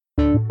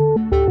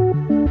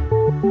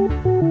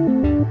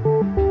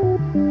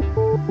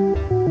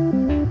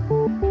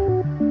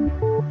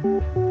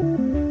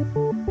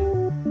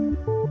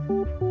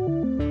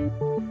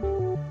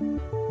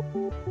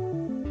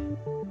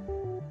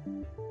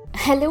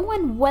Hello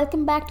and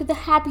welcome back to the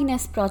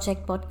Happiness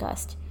Project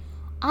podcast.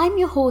 I'm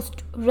your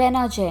host,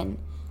 Rena Jain,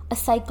 a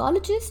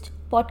psychologist,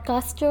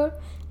 podcaster,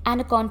 and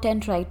a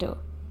content writer.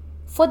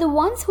 For the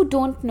ones who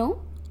don't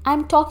know,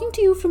 I'm talking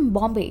to you from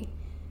Bombay,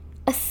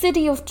 a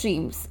city of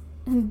dreams.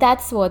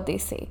 That's what they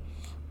say.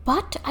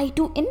 But I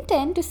do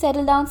intend to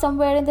settle down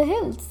somewhere in the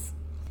hills.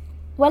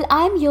 Well,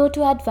 I'm here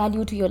to add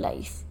value to your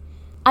life.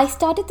 I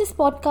started this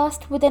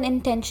podcast with an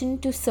intention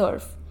to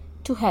serve,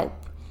 to help,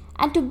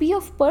 and to be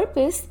of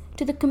purpose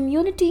to the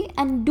community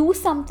and do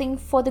something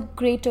for the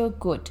greater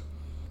good.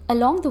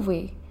 Along the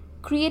way,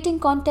 creating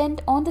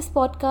content on this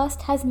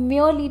podcast has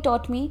merely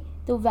taught me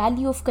the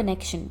value of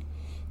connection,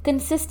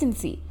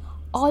 consistency,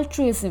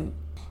 altruism,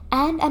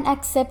 and an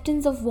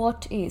acceptance of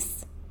what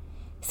is.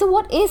 So,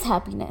 what is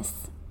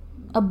happiness?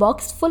 A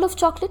box full of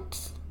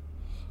chocolates?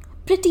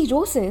 Pretty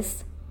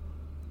roses?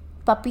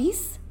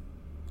 Puppies?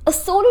 A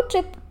solo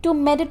trip to a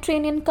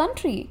Mediterranean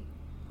country?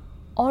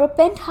 Or a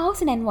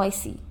penthouse in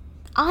NYC?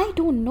 I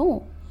don't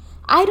know.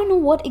 I don't know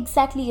what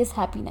exactly is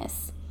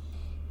happiness.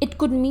 It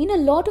could mean a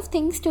lot of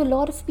things to a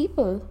lot of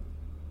people.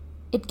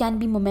 It can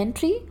be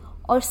momentary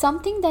or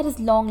something that is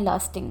long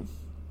lasting.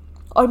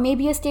 Or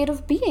maybe a state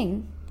of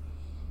being.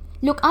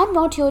 Look, I'm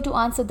not here to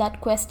answer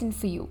that question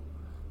for you.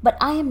 But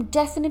I am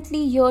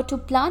definitely here to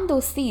plant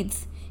those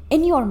seeds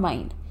in your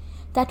mind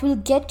that will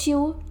get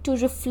you to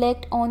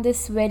reflect on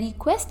this very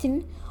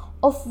question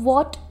of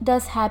what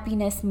does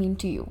happiness mean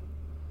to you.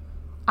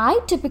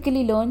 I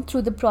typically learn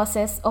through the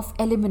process of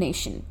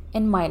elimination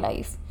in my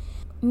life,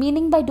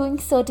 meaning by doing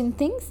certain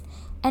things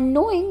and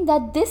knowing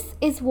that this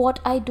is what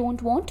I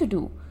don't want to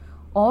do,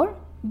 or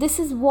this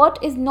is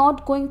what is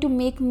not going to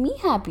make me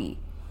happy.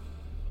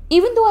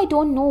 Even though I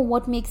don't know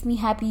what makes me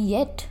happy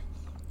yet,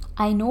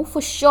 I know for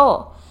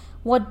sure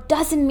what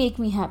doesn't make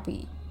me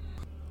happy.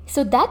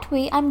 So that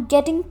way, I'm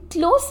getting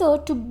closer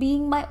to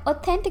being my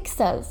authentic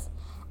self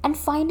and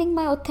finding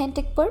my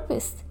authentic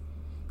purpose.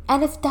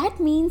 And if that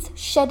means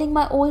shedding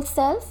my old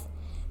self,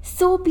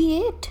 so be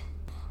it.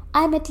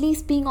 I'm at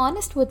least being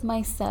honest with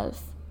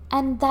myself,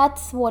 and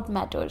that's what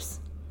matters.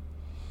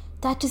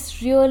 That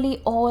is really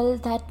all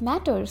that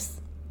matters.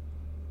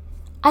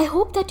 I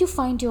hope that you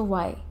find your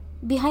why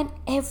behind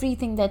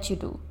everything that you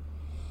do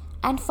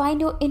and find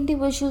your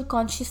individual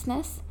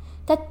consciousness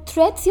that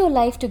threads your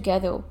life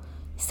together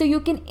so you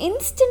can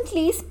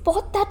instantly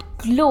spot that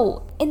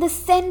glow in the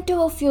center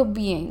of your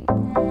being.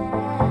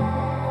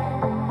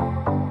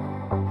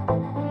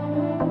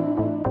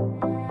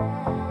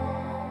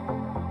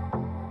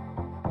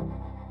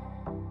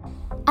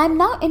 I'm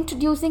now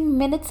introducing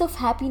Minutes of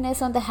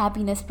Happiness on the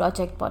Happiness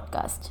Project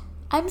podcast.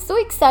 I'm so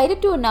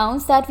excited to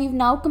announce that we've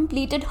now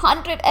completed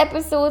 100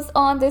 episodes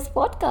on this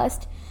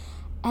podcast.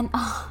 And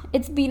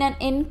it's been an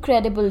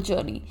incredible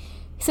journey.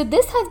 So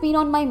this has been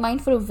on my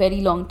mind for a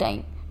very long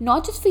time.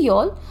 Not just for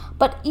y'all,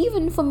 but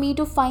even for me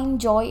to find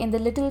joy in the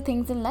little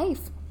things in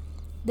life.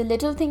 The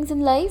little things in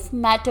life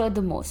matter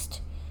the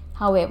most.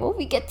 However,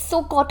 we get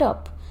so caught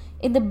up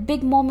in the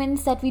big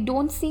moments that we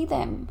don't see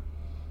them.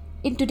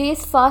 In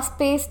today's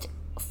fast-paced,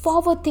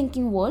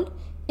 forward-thinking world,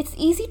 it's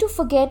easy to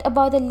forget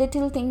about the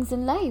little things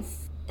in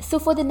life. So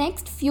for the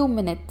next few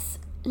minutes,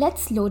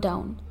 let's slow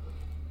down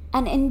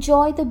and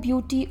enjoy the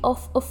beauty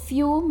of a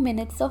few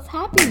minutes of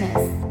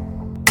happiness.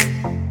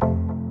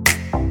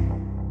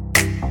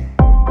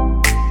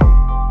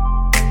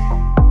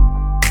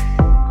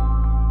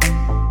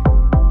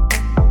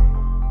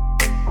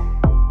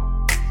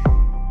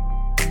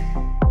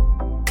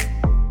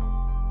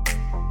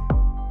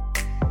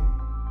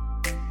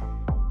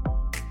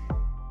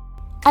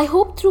 I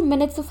hope through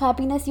Minutes of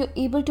Happiness you're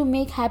able to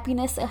make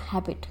happiness a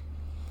habit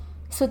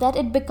so that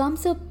it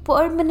becomes a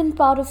permanent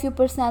part of your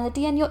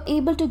personality and you're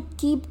able to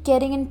keep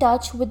getting in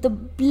touch with the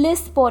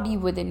bliss body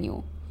within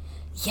you.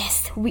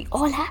 Yes, we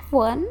all have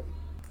one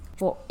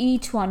for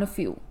each one of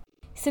you.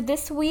 So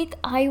this week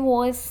I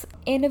was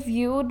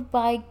interviewed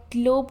by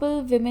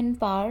Global Women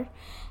Power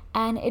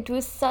and it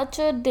was such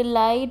a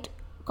delight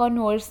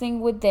conversing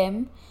with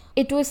them.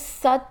 It was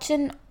such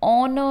an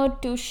honor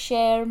to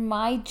share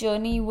my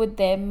journey with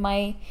them,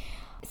 my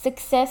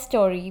success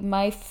story,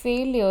 my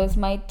failures,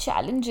 my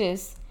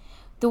challenges,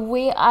 the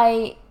way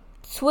I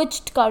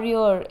switched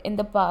career in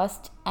the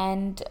past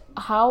and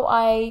how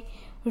I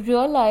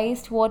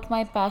realized what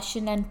my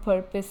passion and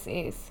purpose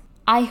is.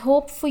 I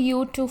hope for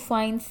you to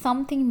find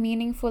something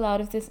meaningful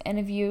out of this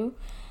interview.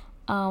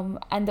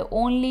 And the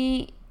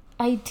only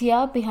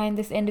idea behind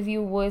this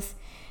interview was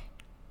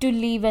to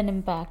leave an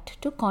impact,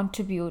 to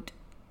contribute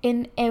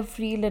in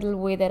every little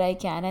way that I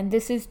can, and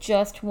this is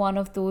just one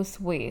of those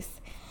ways.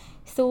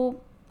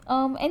 So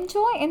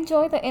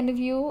enjoy the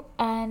interview,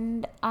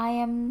 and I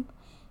am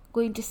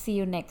going to see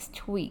you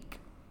next week,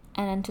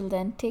 and until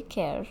then, take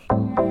care.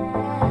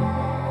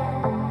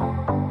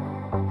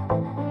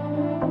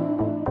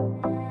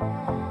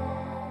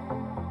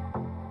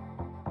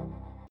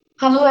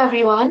 Hello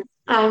everyone,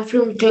 I'm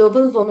from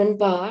Global Women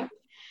Power.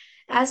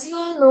 As you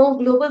all know,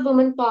 Global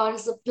Women Power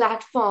is a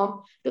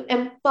platform to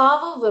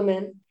empower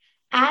women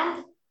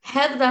and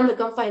help them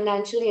become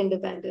financially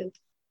independent.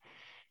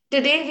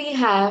 Today we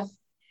have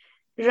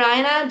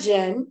Raina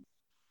Jain,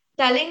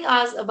 telling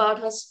us about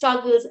her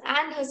struggles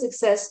and her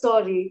success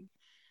story.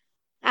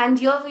 And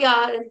here we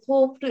are and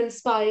hope to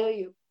inspire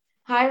you.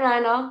 Hi,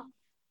 Raina.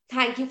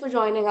 Thank you for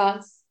joining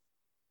us.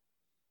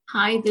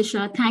 Hi,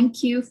 Disha.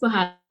 Thank you for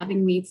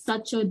having me. It's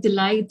such a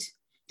delight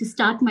to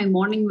start my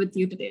morning with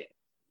you today.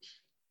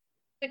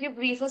 Could you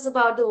brief us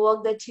about the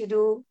work that you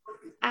do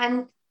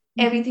and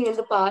everything in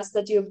the past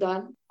that you've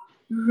done?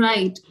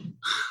 Right.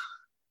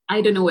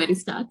 I don't know where to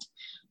start.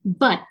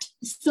 But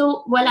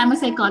well, I'm a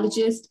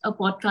psychologist, a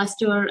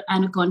podcaster,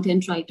 and a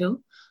content writer.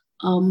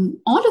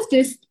 All of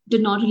this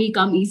did not really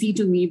come easy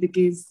to me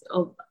because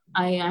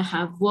I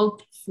have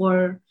worked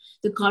for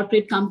the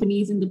corporate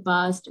companies in the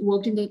past,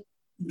 worked in the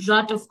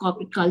rut of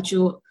corporate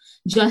culture,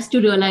 just to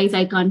realize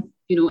I can't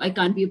be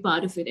a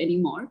part of it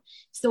anymore.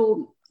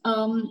 So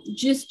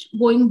just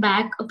going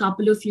back a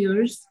couple of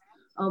years,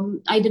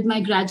 I did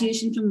my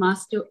graduation from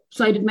master.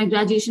 So I did my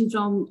graduation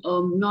from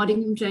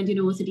Nottingham Trent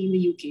University in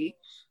the UK.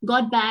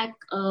 Got back,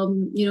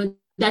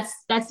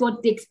 that's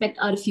what they expect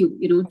out of you,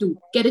 to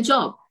get a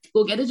job.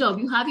 Go get a job.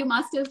 You have your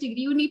master's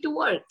degree. You need to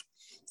work.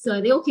 So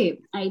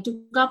I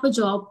took up a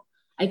job.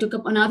 I took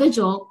up another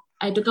job.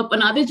 I took up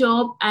another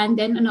job and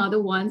then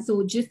another one.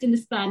 So just in the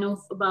span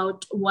of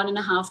about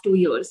 1.5, 2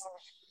 years.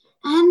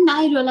 And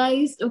I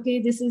realized,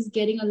 okay, this is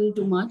getting a little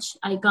too much.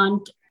 I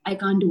can't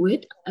do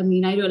it. I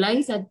mean, I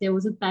realized that there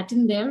was a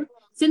pattern there.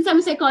 Since I'm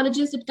a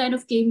psychologist, it kind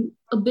of came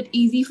a bit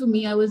easy for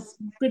me. I was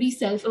pretty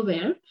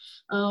self-aware.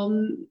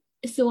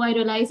 So I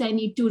realized I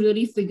need to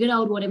really figure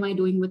out what am I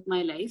doing with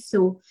my life.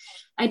 So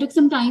I took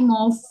some time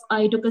off.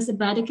 I took a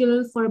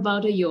sabbatical for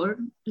about a year.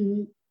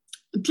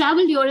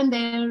 Traveled here and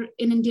there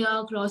in India,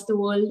 across the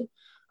world.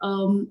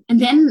 And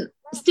then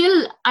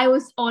still I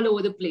was all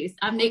over the place.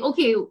 I'm like,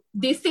 okay,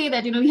 they say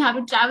that, you have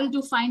to travel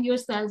to find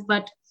yourself,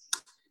 but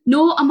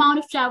no amount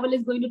of travel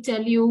is going to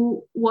tell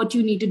you what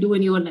you need to do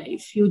in your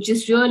life. You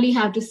just really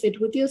have to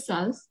sit with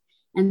yourself.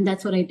 And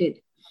that's what I did.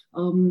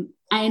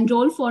 I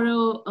enrolled for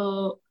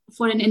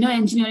an inner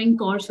engineering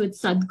course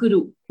with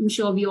Sadhguru. I'm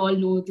sure we all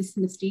know this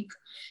mystique.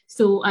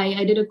 So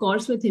I did a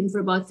course with him for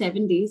about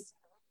 7 days.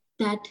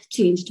 That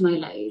changed my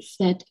life.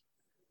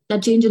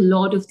 That changed a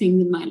lot of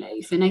things in my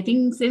life. And I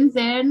think since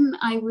then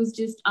I was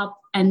just up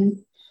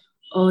and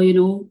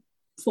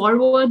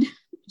forward,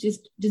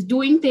 just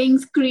doing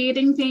things,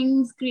 creating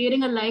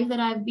a life that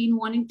I've been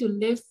wanting to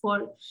live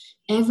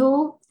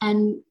forever.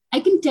 And I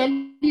can tell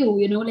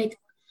you, like,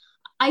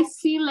 I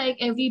feel like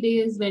every day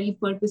is very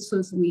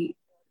purposeful for me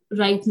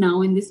right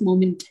now in this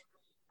moment.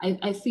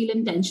 I feel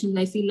intentional.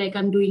 I feel like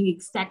I'm doing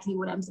exactly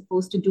what I'm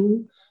supposed to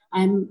do.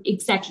 I'm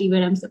exactly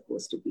where I'm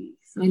supposed to be.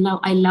 So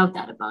I love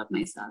that about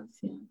myself.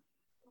 Yeah.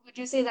 Would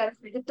you say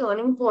that's like a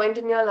turning point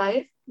in your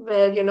life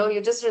where,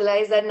 you just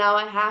realize that now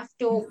I have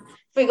to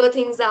figure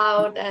things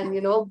out and,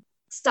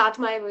 start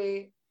my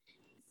way?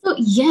 So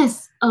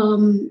yes,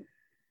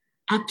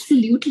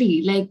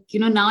 absolutely. Like,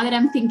 now that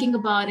I'm thinking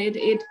about it,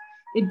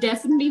 it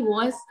definitely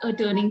was a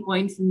turning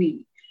point for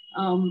me.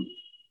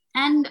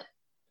 And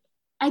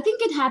I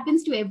think it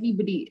happens to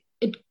everybody.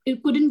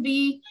 It couldn't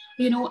be,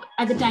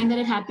 at the time that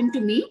it happened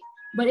to me,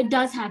 but it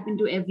does happen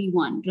to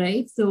everyone,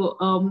 right? So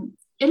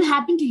it'll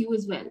happen to you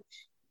as well.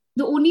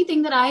 The only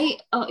thing that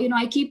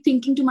I keep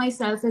thinking to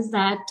myself is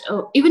that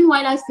even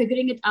while I was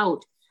figuring it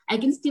out, I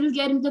can still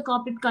get into the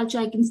corporate culture.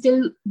 I can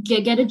still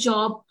get a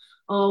job.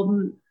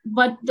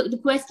 But the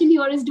question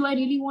here is, do I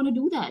really want to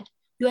do that?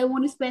 Do I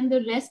want to spend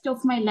the rest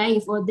of my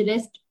life or the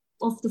rest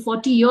of the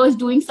 40 years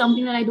doing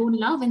something that I don't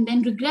love and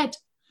then regret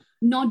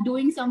not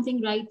doing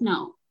something right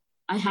now?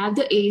 I have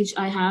the age.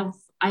 I have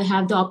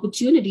the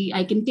opportunity.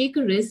 I can take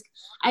a risk.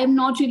 I'm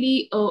not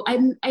really.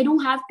 I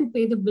don't have to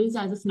pay the bills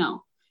as of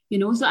now.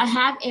 So I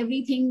have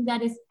everything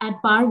that is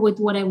at par with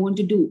what I want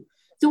to do.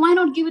 So why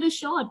not give it a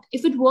shot?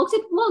 If it works,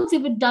 it works.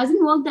 If it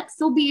doesn't work, that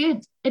so be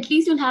it. At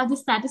least you'll have the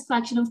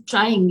satisfaction of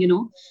trying.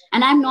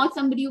 And I'm not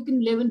somebody who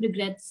can live in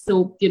regrets.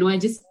 So, I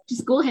just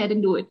go ahead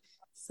and do it.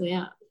 So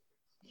yeah.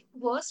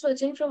 Were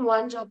switching from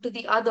one job to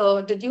the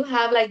other, did you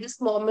have like this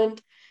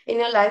moment in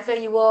your life where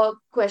you were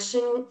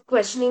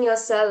questioning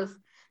yourself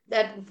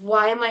that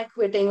why am I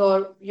quitting,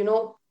 or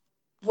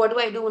what do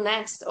I do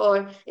next,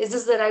 or is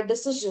this the right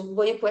decision?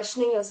 Were you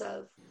questioning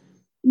yourself?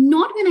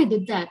 Not when I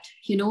did that,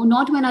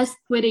 not when I was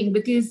quitting,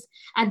 because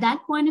at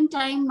that point in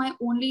time, my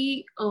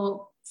only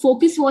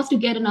focus was to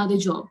get another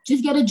job,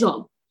 just get a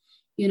job,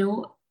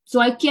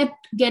 So I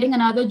kept getting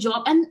another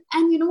job, and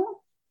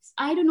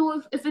I don't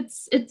know if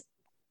it's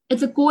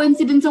a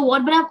coincidence or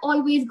what, but I've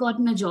always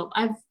gotten a job.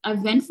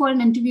 I've went for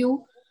an interview,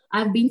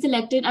 I've been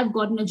selected, I've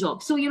gotten a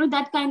job. So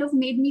that kind of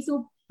made me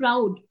so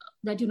proud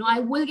that I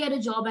will get a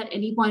job at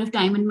any point of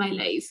time in my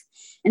life.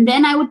 And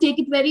then I would take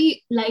it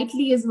very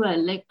lightly as well,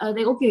 like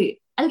okay,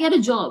 I'll get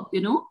a job,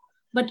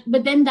 but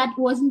then that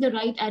wasn't the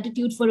right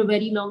attitude for a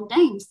very long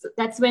time. So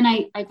that's when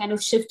I kind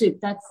of shifted.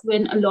 That's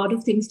when a lot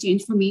of things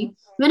changed for me,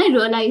 when I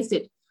realized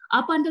it.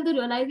 Up until the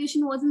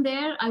realization wasn't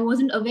there, I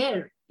wasn't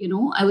aware.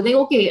 I was like,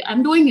 okay,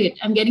 I'm doing it,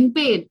 I'm getting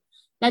paid,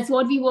 That's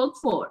what we work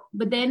for.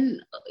 But then,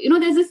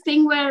 there's this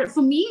thing where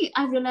for me,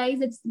 I've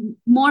realized it's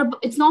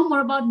not more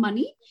about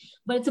money,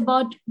 but it's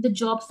about the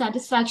job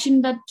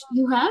satisfaction that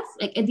you have.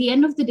 Like at the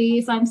end of the day,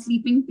 if I'm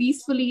sleeping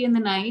peacefully in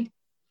the night,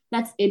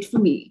 that's it for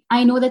me.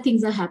 I know that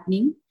things are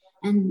happening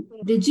and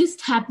they're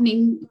just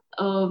happening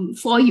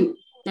for you.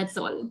 That's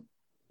all.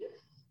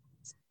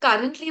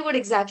 Currently, what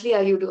exactly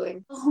are you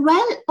doing?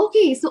 Well,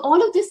 okay. So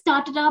all of this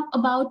started up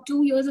about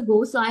 2 years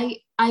ago. So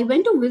I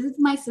went to visit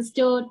my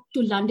sister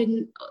to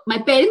London. My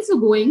parents were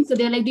going, so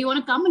they're like, "Do you want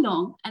to come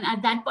along?" And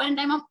at that point in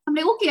time, I'm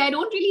like, "Okay, I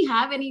don't really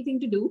have anything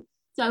to do,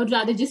 so I would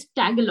rather just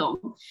tag along."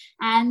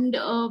 And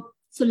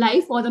so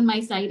life was on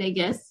my side, I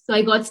guess. So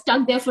I got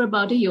stuck there for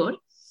about a year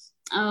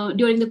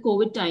during the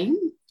COVID time,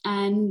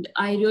 and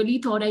I really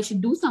thought I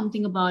should do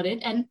something about it.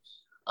 And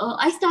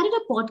I started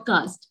a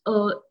podcast.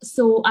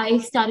 So I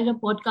started a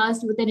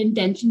podcast with an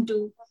intention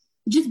to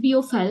just be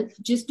of help,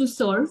 just to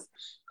serve,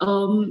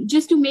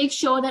 just to make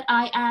sure that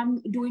I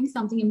am doing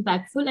something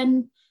impactful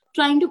and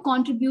trying to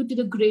contribute to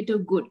the greater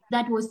good.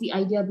 That was the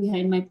idea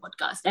behind my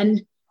podcast.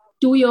 And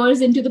 2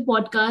 years into the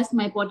podcast,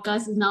 my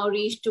podcast has now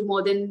reached to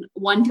more than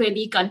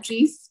 120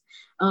 countries,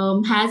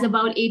 has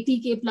about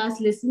 80K plus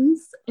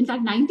listens, in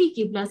fact,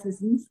 90K plus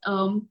listens.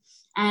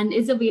 And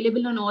is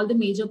available on all the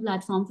major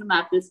platforms from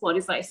Apple,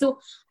 Spotify. So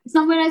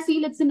somewhere I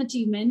feel it's an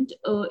achievement.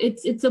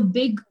 It's a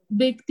big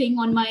thing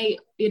on my,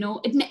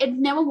 it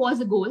never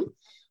was a goal,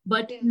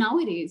 but now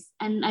it is.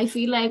 And I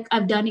feel like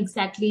I've done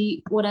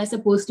exactly what I'm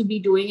supposed to be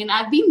doing. And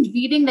I've been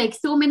reading like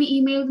so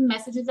many emails and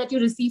messages that you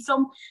receive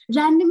from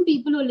random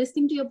people who are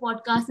listening to your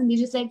podcast, and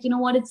they're just like, you know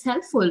what, it's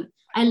helpful.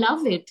 I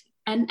love it.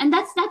 And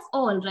that's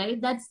all,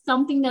 right? That's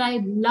something that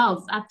I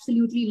love,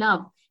 absolutely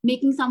love,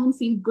 making someone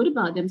feel good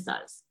about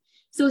themselves.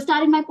 So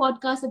started my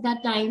podcast at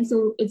that time.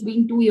 So it's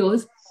been 2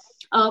 years.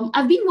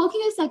 I've been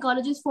working as a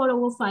psychologist for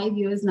over 5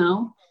 years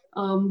now.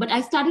 But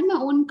I started my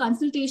own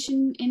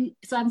consultation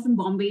so I'm from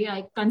Bombay.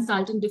 I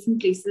consult in different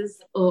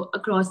places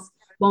across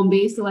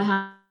Bombay. So I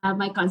have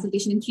my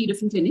consultation in 3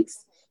 different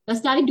clinics. I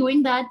started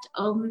doing that.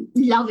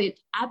 Love it.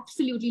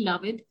 Absolutely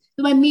love it.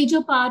 So my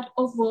major part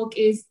of work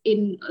is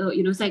in,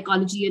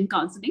 psychology and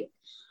counseling.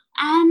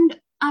 And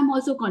I'm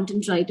also a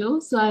content writer.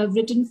 So I've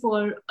written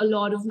for a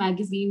lot of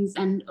magazines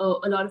and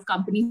a lot of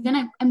companies.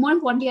 And more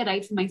importantly, I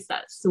write for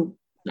myself. So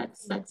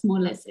that's more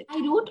or less it. I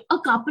wrote a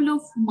couple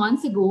of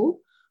months ago.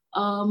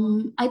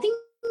 I think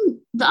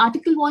the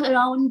article was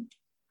around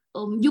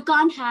you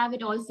can't have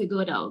it all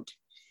figured out.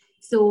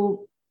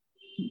 So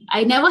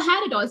I never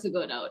had it all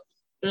figured out,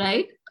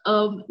 right?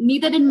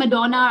 Neither did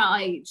Madonna or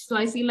I. So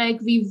I feel like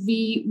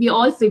we're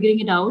all figuring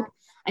it out.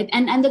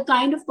 And the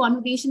kind of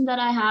conversation that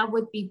I have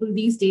with people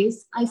these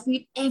days, I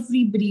feel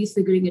everybody is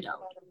figuring it out.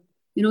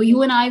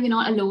 You and I, we're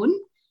not alone.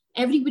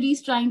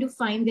 Everybody's trying to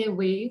find their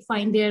way,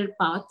 find their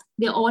path.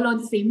 They're all on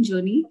the same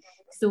journey.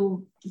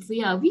 So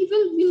yeah,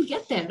 we'll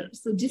get there.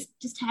 So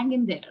just hang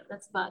in there.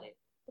 That's about it.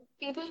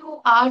 People who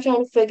are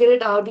trying to figure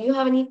it out, do you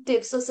have any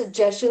tips or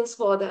suggestions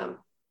for them?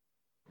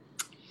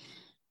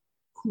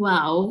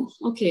 Wow.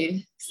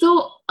 Okay.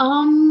 So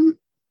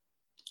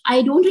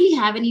I don't really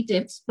have any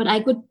tips, but I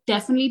could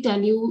definitely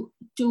tell you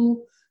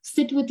to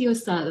sit with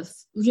yourself,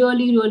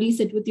 really, really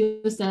sit with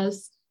yourself,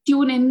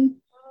 tune in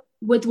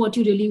with what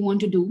you really want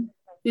to do.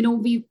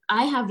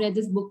 I have read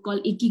this book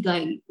called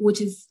Ikigai,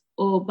 which is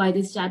by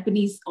this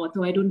Japanese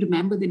author. I don't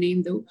remember the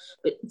name though,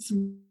 but it's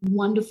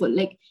wonderful.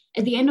 Like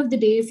at the end of the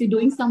day, if you're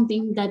doing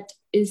something that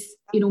is,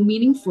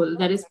 meaningful,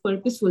 that is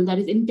purposeful, that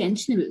is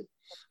intentional,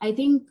 I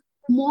think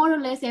more or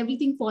less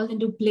everything falls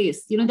into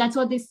place. That's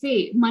what they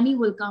say. Money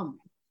will come.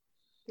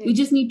 You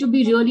just need to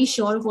be really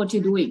sure of what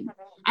you're doing.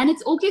 And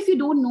it's okay if you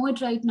don't know it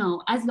right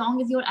now, as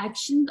long as your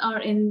actions are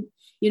in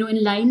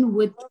line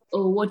with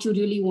what you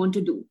really want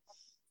to do.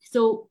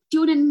 So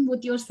tune in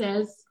with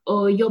yourself.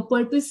 Your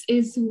purpose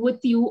is with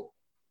you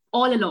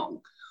all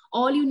along.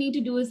 All you need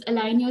to do is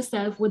align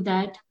yourself with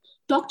that.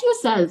 Talk to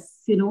yourself,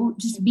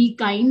 just be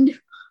kind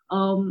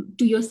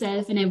to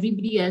yourself and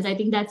everybody else. I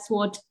think that's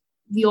what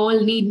we all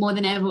need more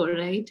than ever,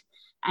 right?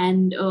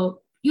 And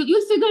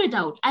you'll figure it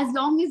out, as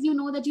long as you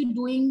know that you're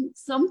doing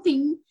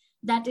something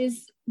that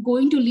is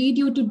going to lead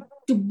you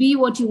to be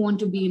what you want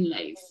to be in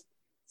life.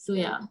 So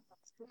yeah.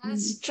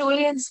 That's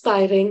truly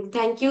inspiring.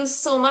 Thank you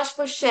so much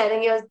for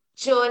sharing your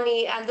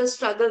journey and the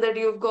struggle that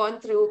you've gone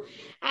through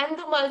and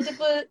the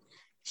multiple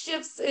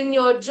shifts in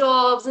your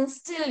jobs, and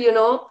still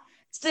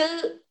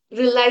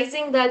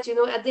realizing that,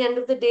 at the end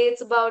of the day,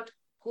 it's about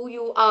who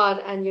you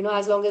are. And,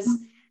 as long as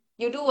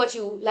you do what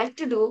you like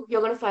to do,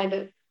 you're going to find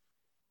it.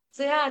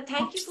 So yeah,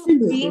 thank you for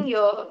being Absolutely.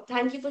 here.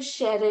 Thank you for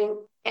sharing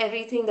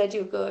everything that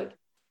you could.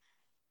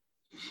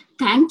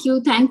 Thank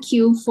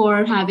you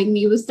for having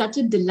me. It was such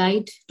a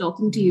delight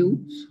talking to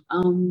you.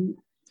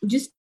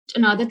 Just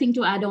another thing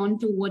to add on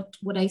to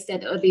what I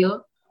said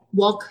earlier: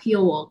 walk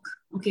your walk.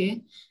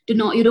 Okay, you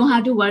don't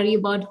have to worry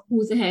about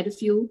who's ahead of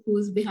you,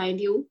 who's behind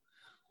you.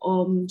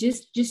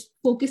 Just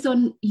focus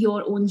on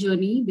your own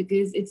journey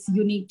because it's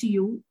unique to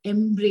you.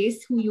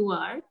 Embrace who you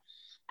are,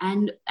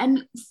 and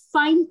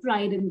find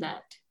pride in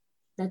that.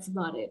 That's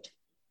about it.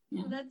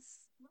 Yeah.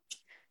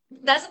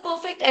 That's a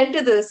perfect end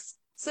to this.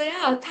 So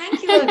yeah,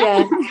 thank you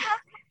again.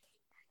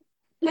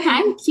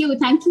 Thank you.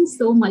 Thank you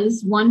so much.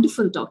 It's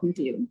wonderful talking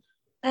to you.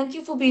 Thank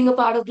you for being a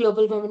part of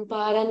Global Women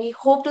Power, and we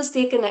hope to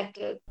stay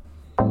connected.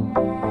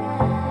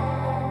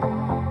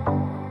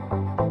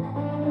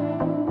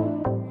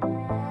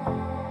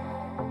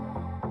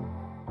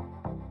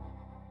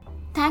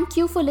 Thank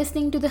you for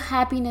listening to the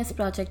Happiness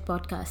Project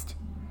podcast.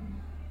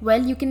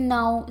 Well, you can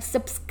now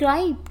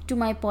subscribe to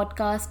my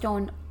podcast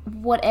on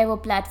whatever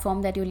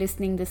platform that you're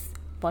listening this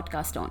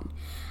podcast on.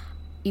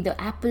 Either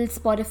Apple,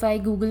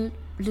 Spotify, Google,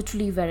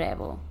 literally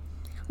wherever.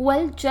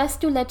 Well,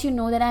 just to let you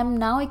know that I'm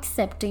now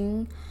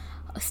accepting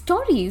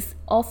stories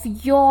of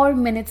your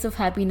minutes of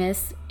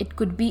happiness. It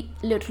could be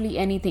literally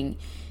anything.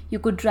 You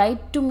could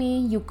write to me,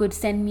 you could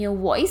send me a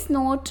voice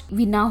note.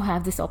 We now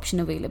have this option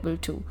available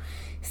too.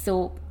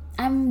 So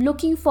I'm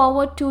looking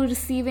forward to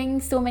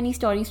receiving so many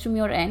stories from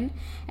your end,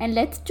 and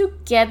let's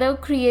together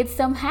create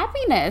some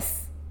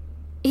happiness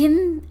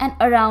in and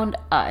around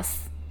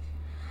us.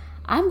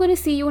 I'm going to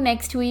see you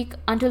next week.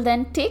 Until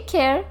then, take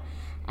care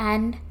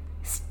and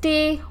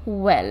stay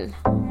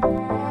well.